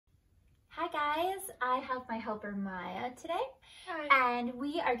Hi guys, I have my helper Maya today. Hi. And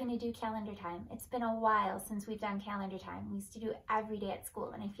we are going to do calendar time. It's been a while since we've done calendar time. We used to do it every day at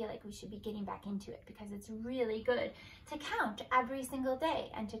school, and I feel like we should be getting back into it because it's really good to count every single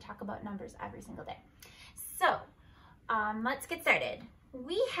day and to talk about numbers every single day. So let's get started.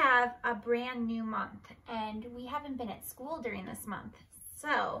 We have a brand new month and we haven't been at school during this month.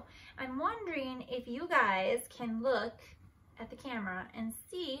 So I'm wondering if you guys can look at the camera and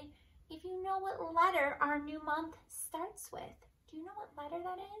see if you know what letter our new month starts with. Do you know what letter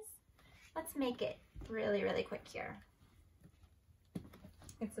that is? Let's make it really, really quick here.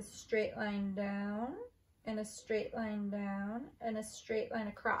 It's a straight line down and a straight line down and a straight line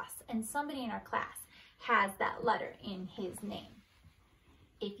across. And somebody in our class has that letter in his name.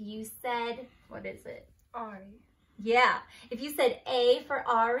 If you said, what is it? Ari. Yeah, if you said A for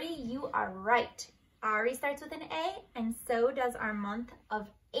Ari, you are right. Ari starts with an A, and so does our month of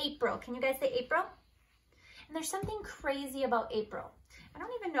April. Can you guys say April? And there's something crazy about April. I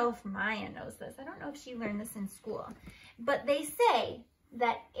don't even know if Maya knows this. I don't know if she learned this in school. But they say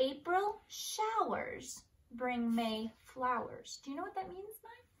that April showers bring May flowers. Do you know what that means,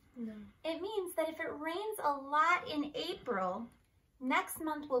 Maya? No. It means that if it rains a lot in April, next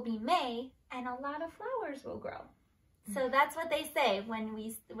month will be May, and a lot of flowers will grow. So that's what they say when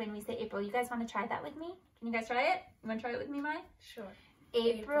we say April. You guys want to try that with me? Can you guys try it? You want to try it with me, Maya? Sure.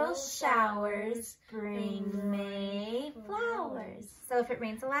 April showers bring May flowers. So if it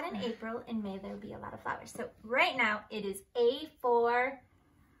rains a lot in April, in May there will be a lot of flowers. So right now it is A for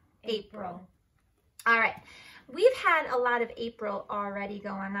April. All right. We've had a lot of April already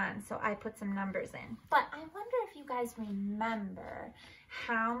going on, so I put some numbers in. But I wonder if you guys remember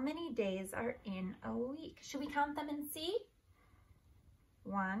how many days are in a week. Should we count them and see?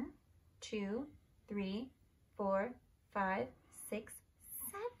 1, 2, 3, 4, 5, 6,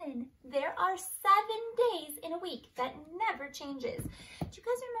 7. There are 7 days in a week. That never changes. Do you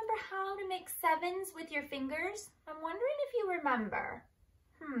guys remember how to make sevens with your fingers? I'm wondering if you remember.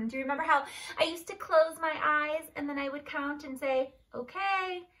 Do you remember how I used to close my eyes and then I would count and say,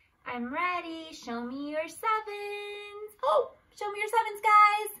 okay, I'm ready. Show me your sevens. Oh, show me your sevens,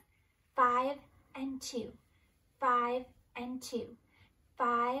 guys. 5 and 2. 5 and 2.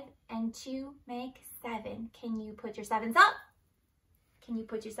 5 and 2 make 7. Can you put your sevens up? Can you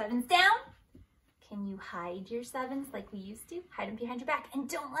put your sevens down? Can you hide your sevens like we used to? Hide them behind your back and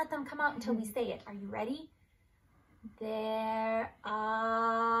don't let them come out until we say it. Are you ready? There are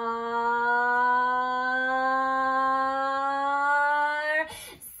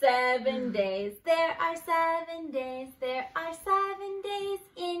 7 days. There are 7 days. There are 7 days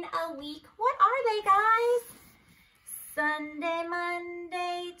in a week. What are they, guys? Sunday,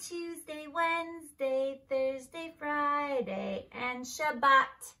 Monday, Tuesday, Wednesday, Thursday, Friday, and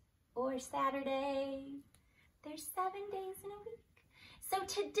Shabbat or Saturday. There's 7 days in a week. So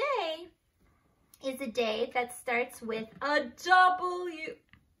today is a day that starts with a W.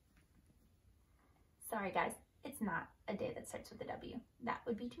 Sorry guys, it's not a day that starts with a W. That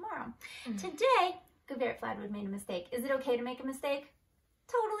would be tomorrow. Today, Geveret Fladwood made a mistake. Is it okay to make a mistake?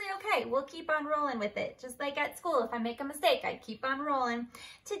 Totally okay. We'll keep on rolling with it. Just like at school, if I make a mistake, I keep on rolling.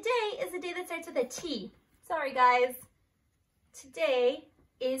 Today is a day that starts with a T. Sorry guys. Today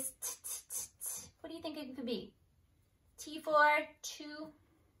is what do you think it could be? T for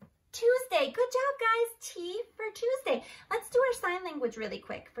Tuesday. Good job, guys. T for Tuesday. Let's do our sign language really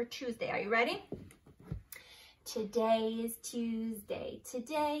quick for Tuesday. Are you ready? Today is Tuesday.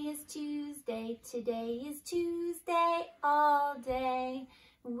 Today is Tuesday. Today is Tuesday all day.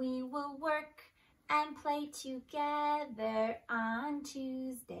 We will work and play together on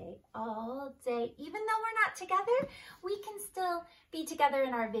Tuesday all day. Even though we're not together, we can still be together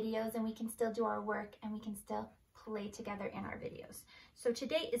in our videos and we can still do our work and we can still play together in our videos. So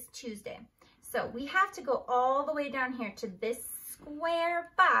today is Tuesday. So we have to go all the way down here to this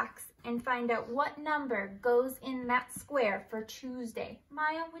square box and find out what number goes in that square for Tuesday.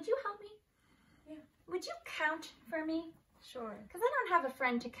 Maya, would you help me? Yeah. Would you count for me? Sure. Because I don't have a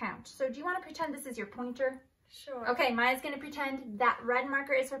friend to count. So do you want to pretend this is your pointer? Sure. Okay, Maya's going to pretend that red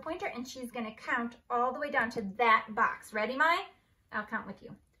marker is her pointer and she's going to count all the way down to that box. Ready, Maya? I'll count with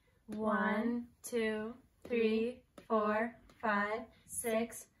you. 1, 2, 3, 4, 5,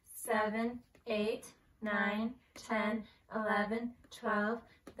 6, 7, 8, 9, 10, 11, 12,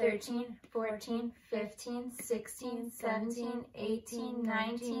 13, 14, 15, 16, 17, 18,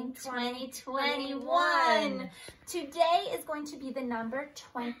 19, 20, 21. Today is going to be the number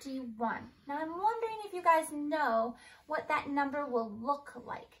 21. Now I'm wondering if you guys know what that number will look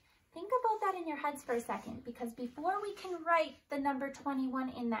like. Think about that in your heads for a second, because before we can write the number 21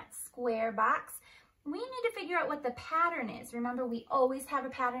 in that square box, we need to figure out what the pattern is. Remember, we always have a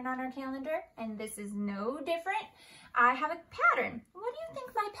pattern on our calendar, and this is no different. I have a pattern. What do you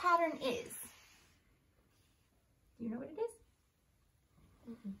think my pattern is? Do you know what it is?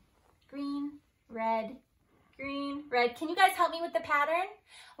 Mm-hmm. Green, red, green, red. Can you guys help me with the pattern?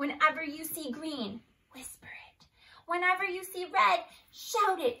 Whenever you see green, whisper it. Whenever you see red,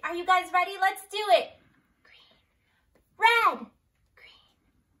 shout it. Are you guys ready? Let's do it. Green, red, green,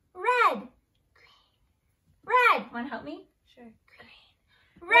 red, green, red. Want to help me? Sure.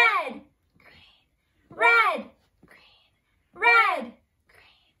 Green, red, green, red, green, red,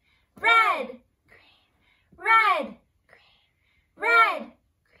 green, red, green, red, green, red, green,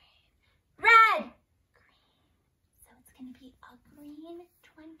 red, green. So it's going to be a green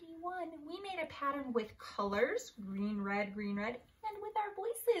 21. We made a pattern with colors, green, red, and with our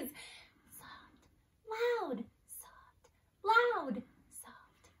voices. Soft, loud, soft, loud,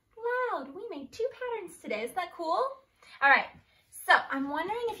 soft, loud. We made 2 patterns today. Is that cool? All right. So I'm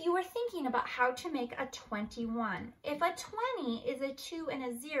wondering if you were thinking about how to make a 21. If a 20 is a 2 and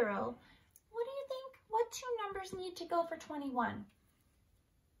a 0, what do you think? What 2 numbers need to go for 21?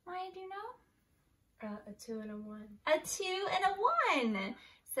 Maya, do you know? A 2 and a 1. A 2 and a 1.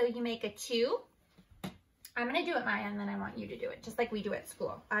 So you make a 2. I'm going to do it, Maya, and then I want you to do it, just like we do at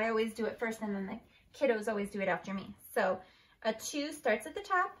school. I always do it first, and then the kiddos always do it after me. So a 2 starts at the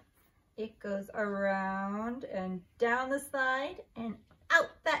top. It goes around and down the side and out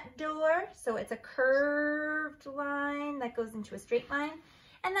that door. So it's a curved line that goes into a straight line.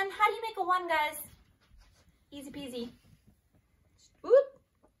 And then how do you make a 1, guys? Easy peasy. Whoop.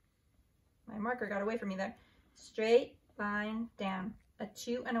 My marker got away from me there. Straight line down. A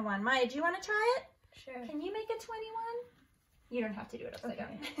 2 and a 1. Maya, do you want to try it? Sure. Can you make a 21? You don't have to do it upside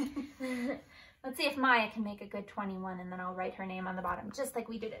down. Let's see if Maya can make a good 21, and then I'll write her name on the bottom, just like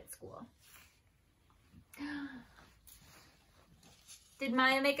we did at school. Did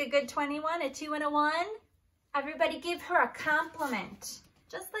Maya make a good 21, a 2 and a 1? Everybody give her a compliment,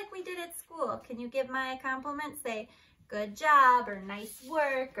 just like we did at school. Can you give Maya a compliment? Say, good job, or nice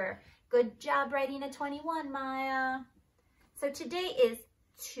work, or good job writing a 21, Maya. So today is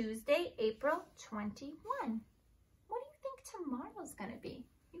Tuesday, April 21. What do you think tomorrow's going to be?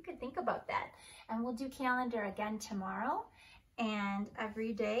 You could think about that. And we'll do calendar again tomorrow and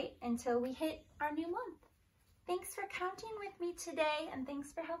every day until we hit our new month. Thanks for counting with me today, and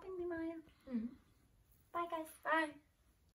thanks for helping me, Maya. Mm-hmm. Bye, guys. Bye.